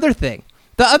the other thing.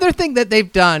 The other thing that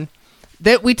they've done,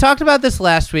 that we talked about this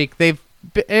last week, we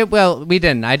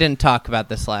didn't. I didn't talk about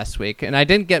this last week, and I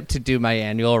didn't get to do my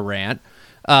annual rant,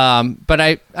 but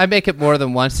I make it more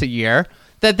than once a year,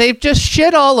 that they've just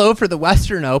shit all over the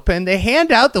Western Open. They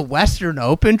hand out the Western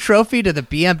Open trophy to the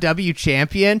BMW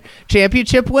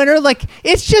championship winner. Like,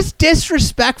 it's just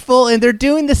disrespectful, and they're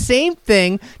doing the same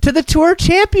thing to the Tour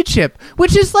Championship,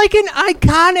 which is like an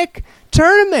iconic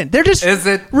tournament. They're just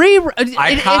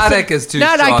iconic is too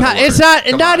not strong.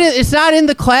 It's not in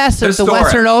the class of the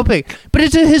Western Open, but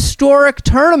it's a historic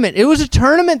tournament. It was a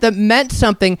tournament that meant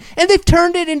something, and they've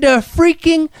turned it into a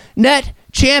freaking net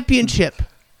championship.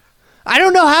 I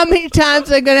don't know how many times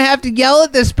I'm going to have to yell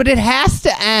at this, but it has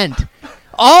to end.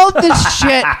 All this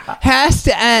shit has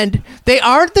to end. They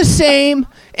aren't the same,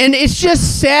 and it's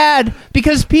just sad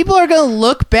because people are going to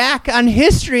look back on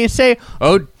history and say,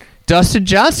 oh, Dustin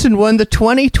Johnson won the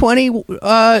 2020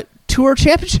 Tour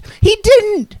Championship. He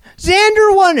didn't.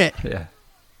 Xander won it.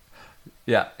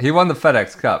 Yeah. He won the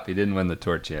FedEx Cup. He didn't win the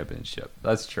Tour Championship.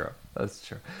 That's true.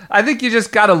 I think you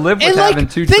just got to live with having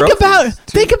two trophies.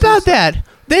 Think about that.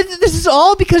 This is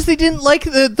all because they didn't like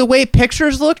the way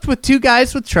pictures looked with two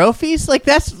guys with trophies. Like,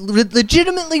 that's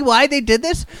legitimately why they did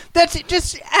this. That's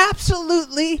just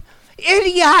absolutely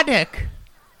idiotic.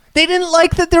 They didn't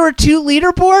like that there were two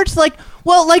leaderboards.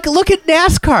 Look at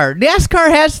NASCAR. NASCAR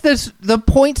has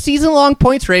the season-long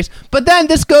points race, but then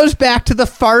this goes back to the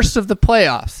farce of the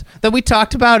playoffs that we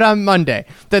talked about on Monday.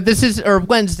 Or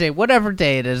Wednesday, whatever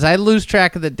day it is. I lose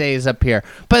track of the days up here.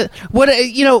 But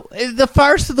the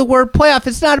farce of the word playoff,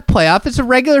 it's not a playoff. It's a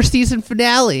regular season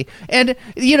finale. And,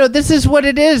 this is what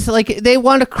it is. Like, they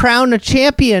want to crown a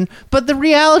champion, but the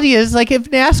reality is, like, if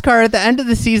NASCAR at the end of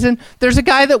the season, there's a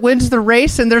guy that wins the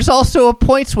race and there's also a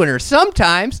points winner.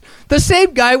 Sometimes the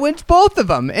same guy wins both of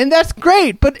them, and that's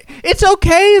great. But it's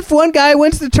okay if one guy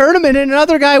wins the tournament and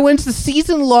another guy wins the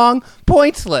season-long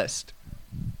points list.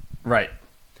 Right.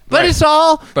 But it's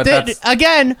all,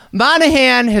 again,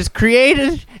 Monahan has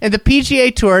created, and the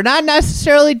PGA Tour, not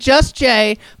necessarily just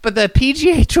Jay, but the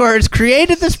PGA Tour has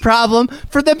created this problem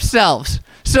for themselves.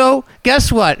 So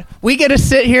guess what? We get to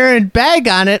sit here and bag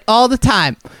on it all the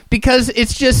time because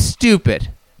it's just stupid.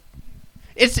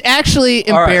 It's actually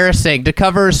embarrassing to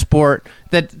cover a sport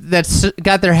that's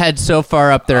got their head so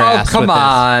far up their ass. Oh, come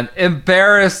on.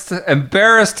 Embarrassed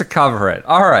to cover it.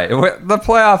 All right. The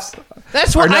playoffs.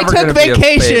 That's why I took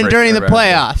vacation during the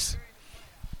playoffs.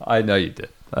 I know you did.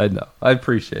 I know. I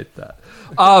appreciate that.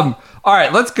 All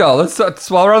right, let's go.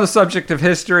 While we're on the subject of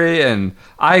history and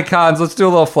icons, let's do a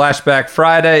little Flashback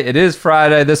Friday. It is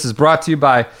Friday. This is brought to you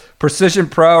by Precision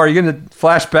Pro. Are you going to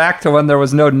flash back to when there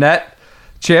was no net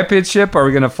championship? Are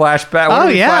we going to flash back?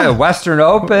 Western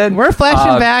Open. We're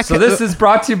flashing back. So this is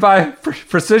brought to you by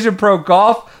Precision Pro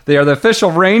Golf. They are the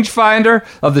official rangefinder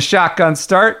of the Shotgun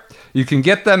Start. You can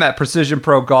get them at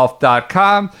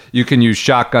precisionprogolf.com. You can use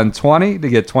Shotgun 20 to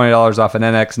get $20 off an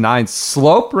NX9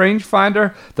 slope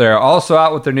rangefinder. They're also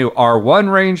out with their new R1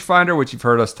 rangefinder, which you've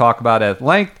heard us talk about at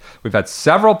length. We've had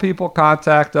several people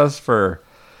contact us for,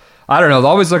 I don't know,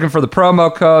 always looking for the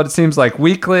promo code. It seems like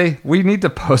weekly. We need to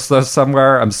post those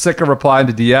somewhere. I'm sick of replying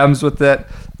to DMs with it.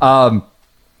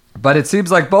 But it seems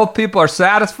like both people are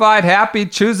satisfied, happy,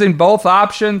 choosing both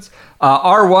options.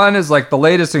 R1 is like the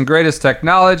latest and greatest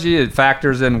technology. It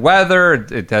factors in weather.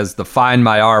 It has the Find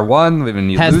My R1. When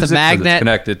you has lose the it, magnet. it's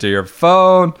connected to your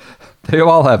phone. They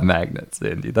all have magnets,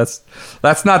 Andy. That's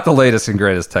not the latest and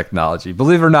greatest technology.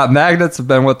 Believe it or not, magnets have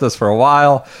been with us for a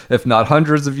while, if not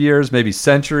hundreds of years, maybe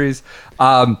centuries.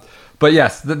 But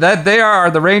yes, that they are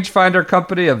the rangefinder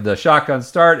company of the Shotgun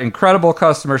Start. Incredible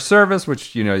customer service,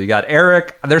 which, you got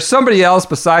Eric. There's somebody else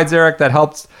besides Eric that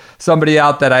helps somebody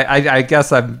out that I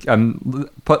guess I'm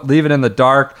leaving in the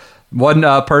dark. One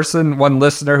one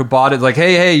listener who bought it, like,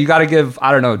 hey, you got to give,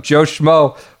 I don't know, Joe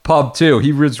Schmo Pub too.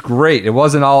 He was great. It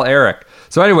wasn't all Eric.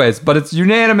 So anyways, but it's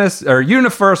unanimous or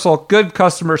universal good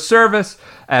customer service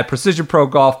at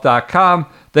precisionprogolf.com.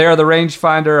 They are the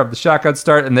rangefinder of the Shotgun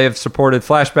Start, and they have supported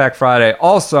Flashback Friday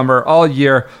all summer, all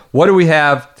year. What do we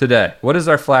have today? What is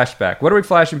our flashback? What are we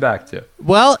flashing back to?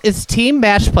 Well, it's team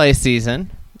match play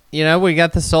season. We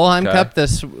got the Solheim Cup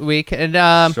this week.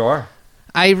 And sure.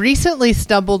 I recently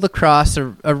stumbled across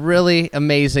a really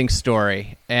amazing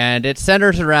story, and it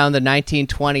centers around the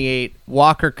 1928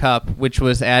 Walker Cup, which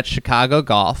was at Chicago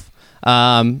Golf.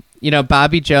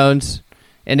 Bobby Jones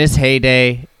in his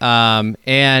heyday,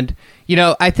 and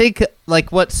I think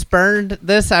like what spurned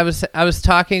this. I was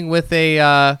talking with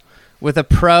a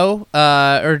pro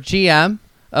or GM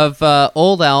of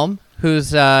Old Elm,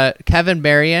 who's Kevin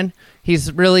Marion.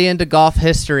 He's really into golf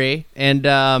history,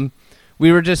 and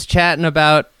we were just chatting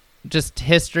about just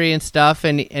history and stuff,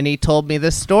 and he told me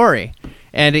this story,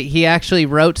 and he actually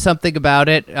wrote something about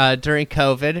it during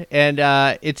COVID, and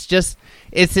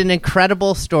it's an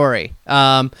incredible story.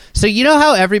 So you know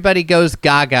how everybody goes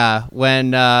gaga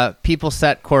when people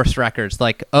set course records,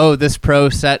 like, oh, this pro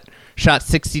shot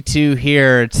 62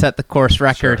 here and set the course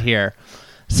record here.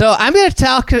 So I'm going to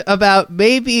talk about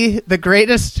maybe the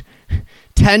greatest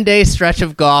 10-day stretch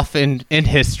of golf in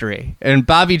history, and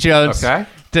Bobby Jones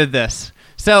did this.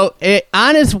 So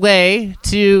on his way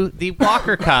to the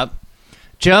Walker Cup,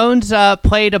 Jones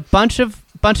played a bunch of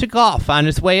golf on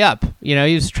his way up. He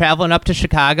was traveling up to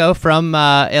Chicago from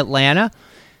Atlanta.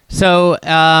 So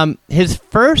his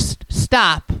first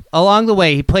stop along the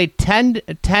way, he played 10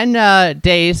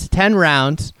 days, 10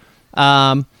 rounds.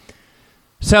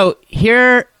 So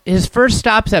here, his first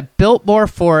stops at Biltmore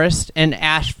Forest in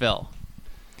Asheville.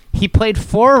 He played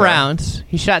 4 rounds.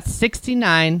 He shot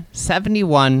 69,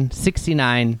 71,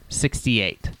 69,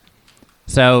 68.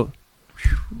 So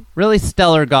really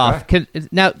stellar golf.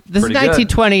 Now, this is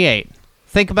 1928. Good.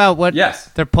 Think about what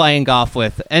they're playing golf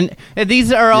with. And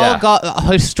these are all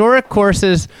historic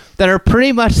courses that are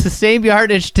pretty much the same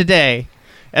yardage today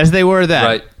as they were then.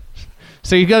 Right.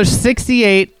 So you go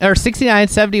 68 or 69,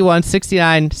 71,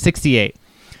 69, 68.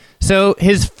 So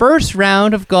his first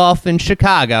round of golf in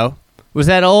Chicago was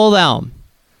at Old Elm.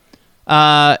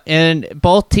 And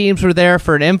both teams were there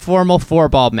for an informal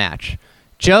 4-ball match.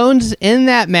 Jones, in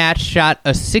that match, shot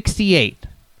a 68,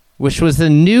 which was a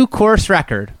new course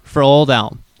record for Old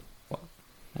Elm.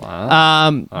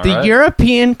 Wow. The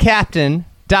European captain,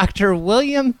 Dr.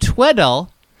 William Tweddle,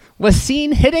 was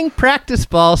seen hitting practice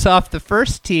balls off the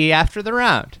first tee after the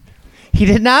round. He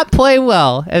did not play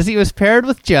well, as he was paired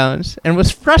with Jones and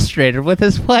was frustrated with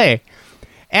his play.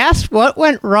 Asked what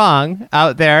went wrong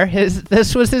out there,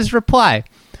 this was his reply.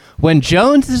 When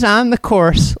Jones is on the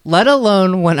course, let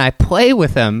alone when I play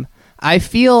with him, I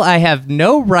feel I have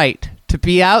no right to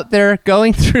be out there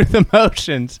going through the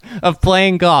motions of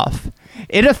playing golf.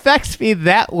 It affects me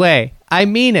that way. I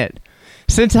mean it.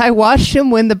 Since I watched him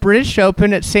win the British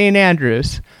Open at St.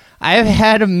 Andrews, I have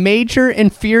had a major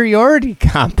inferiority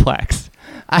complex.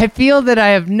 I feel that I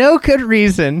have no good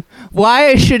reason why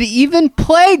I should even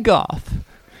play golf.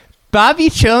 Bobby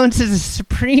Jones is a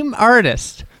supreme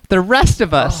artist. The rest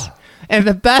of us, and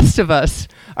the best of us,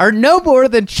 are no more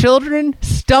than children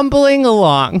stumbling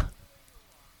along.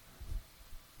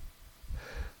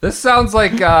 This sounds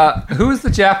like who is the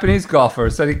Japanese golfer?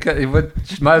 Said he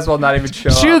might as well not even show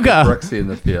Shugo. up with Brooksy in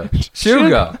the field.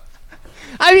 Shugo.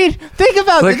 I mean, think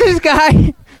about this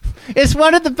guy is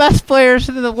one of the best players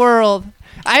in the world.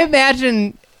 I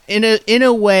imagine in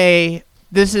a way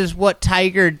this is what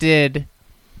Tiger did.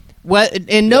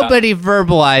 And nobody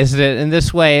verbalized it in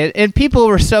this way. And people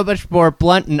were so much more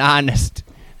blunt and honest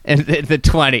in the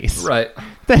 20s. Right.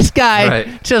 This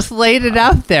guy just laid it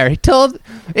out there. He told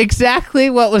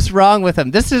exactly what was wrong with him.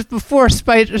 This is before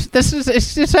This is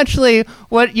essentially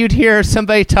what you'd hear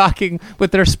somebody talking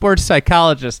with their sports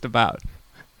psychologist about.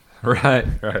 Right.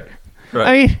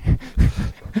 I mean,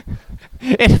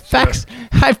 it affects.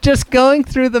 I'm just going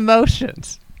through the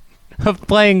motions of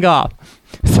playing golf.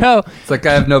 So it's like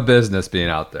I have no business being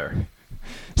out there.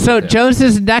 So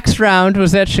Jones's next round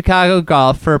was at Chicago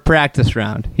Golf for a practice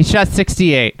round. He shot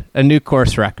 68, a new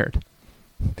course record.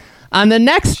 On the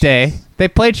next day, they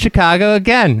played Chicago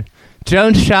again.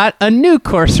 Jones shot a new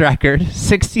course record,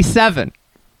 67.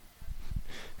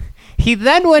 He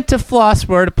then went to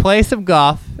Flossmoor to play some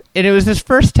golf, and it was his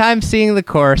first time seeing the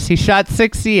course. He shot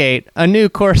 68, a new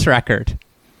course record.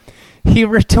 He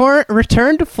returned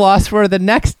to Flossmoor the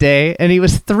next day, and he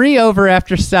was 3 over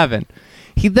after 7.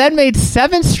 He then made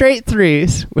 7 straight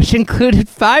threes, which included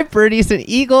 5 birdies, an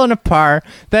eagle, and a par.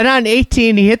 Then on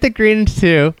 18, he hit the green in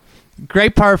 2.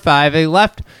 Great par 5. He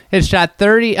left his shot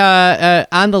 30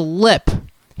 on the lip.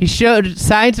 He showed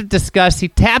signs of disgust. He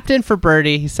tapped in for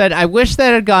birdie. He said, "I wish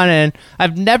that had gone in.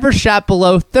 I've never shot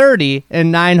below 30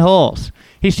 in 9 holes."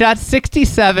 He shot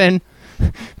 67,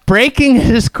 breaking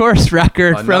his course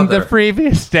record from the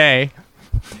previous day.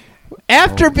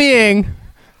 After being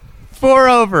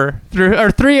 3 over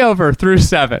through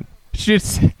 7.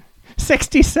 Shoots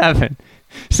 67.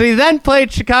 So he then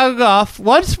played Chicago Golf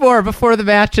once more before the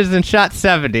matches and shot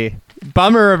 70.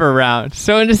 Bummer of a round.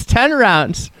 So in his 10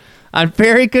 rounds on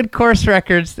very good course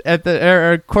records at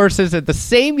the courses at the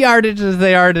same yardage as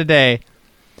they are today,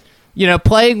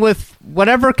 playing with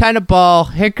whatever kind of ball,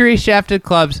 hickory shafted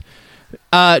clubs,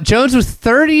 Jones was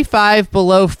 35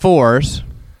 below 4s,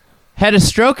 had a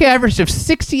stroke average of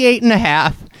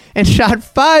 68.5, and shot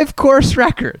 5 course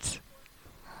records.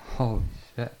 Holy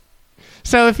shit.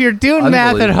 So if you're doing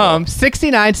math at home,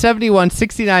 69, 71,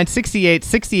 69, 68,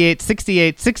 68,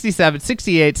 68, 67,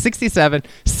 68, 67,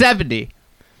 70.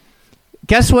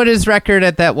 Guess what his record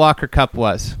at that Walker Cup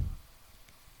was?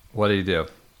 What did he do?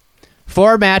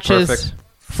 4 matches, Perfect.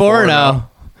 4-0.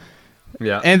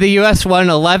 Yeah. And the U.S. won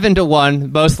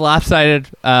 11-1, most lopsided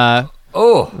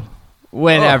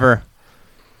win ever.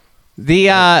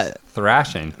 The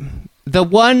thrashing. The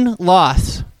one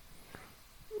loss,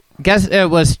 guess it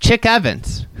was Chick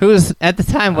Evans, who was at the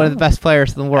time one of the best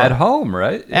players in the world. At home,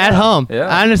 right? At home,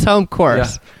 yeah. on his home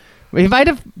course. Yeah. He might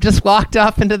have just walked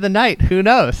off into the night. Who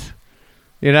knows?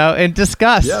 In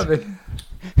disgust. Yeah, but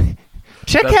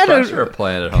Chick that's had pressure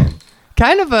playing at home.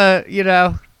 Kind of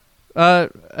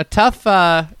a tough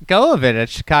go of it at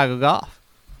Chicago Golf.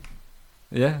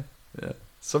 Yeah.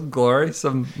 Some glory,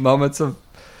 some moments of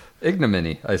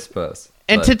ignominy, I suppose.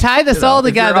 And to tie this all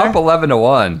together, if you're up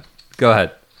 11-1. Go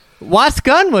ahead. Watts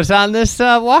Gunn was on this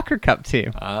Walker Cup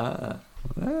team.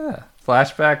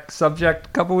 Flashback subject a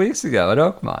couple weeks ago at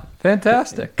Oakmont.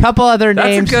 Fantastic. Couple other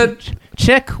names. That's a good.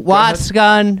 Chick, Watts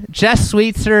Gunn, Jess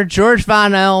Sweetser, George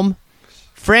Von Elm,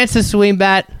 Francis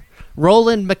Ouimet,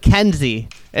 Roland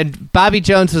McKenzie, and Bobby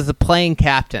Jones was the playing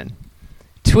captain.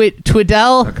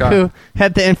 Twiddell, who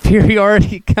had the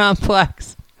inferiority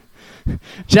complex.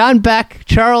 John Beck,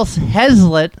 Charles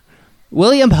Heslett,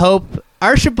 William Hope,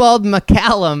 Archibald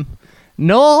McCallum,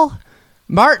 Noel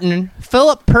Martin,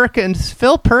 Phil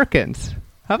Perkins.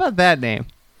 How about that name?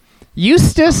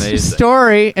 Eustace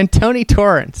Story and Tony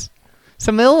Torrance.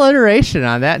 Some alliteration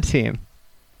on that team.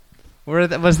 Where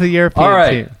was the European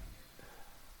team?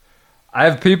 I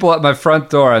have people at my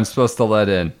front door I'm supposed to let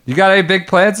in. You got any big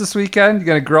plans this weekend? You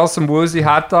gonna grill some woozy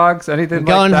hot dogs? Anything like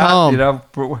that? I'm going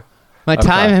home.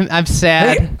 I'm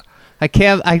sad. Hey.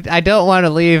 I don't want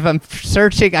to leave. I'm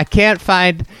searching. I can't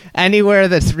find anywhere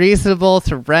that's reasonable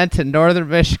to rent in northern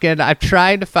Michigan. I'm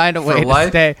trying to find a way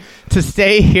to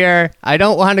stay here. I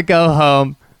don't want to go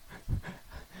home.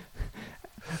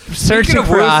 Searching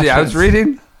for options. I was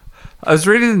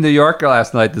reading in the New Yorker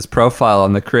last night this profile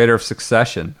on the creator of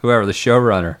Succession, whoever the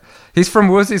showrunner. He's from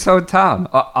Woozy's hometown,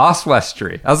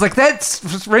 Oswestry. I was like,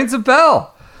 that rings a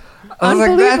bell. I was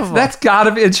like, that's got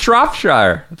to be in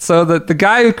Shropshire. So the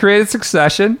guy who created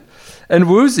Succession and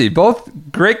Woozy, both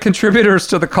great contributors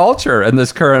to the culture in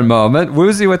this current moment.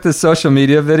 Woozy with his social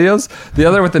media videos, the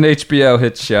other with an HBO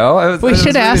hit show. We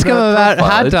should ask him about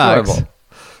hot dogs.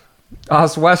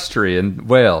 Oswestry in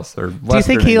Wales. Or do you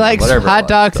think he likes hot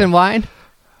dogs and wine?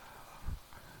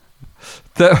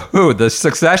 The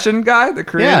Succession guy? The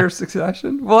creator of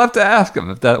Succession? We'll have to ask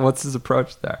him what's his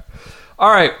approach there.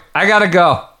 All right, I got to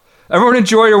go. Everyone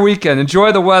enjoy your weekend.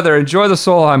 Enjoy the weather. Enjoy the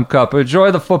Solheim Cup. Enjoy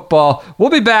the football. We'll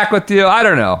be back with you. I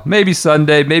don't know. Maybe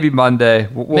Sunday. Maybe Monday.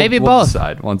 We'll both.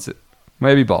 Decide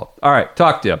maybe both. All right.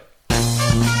 Talk to you.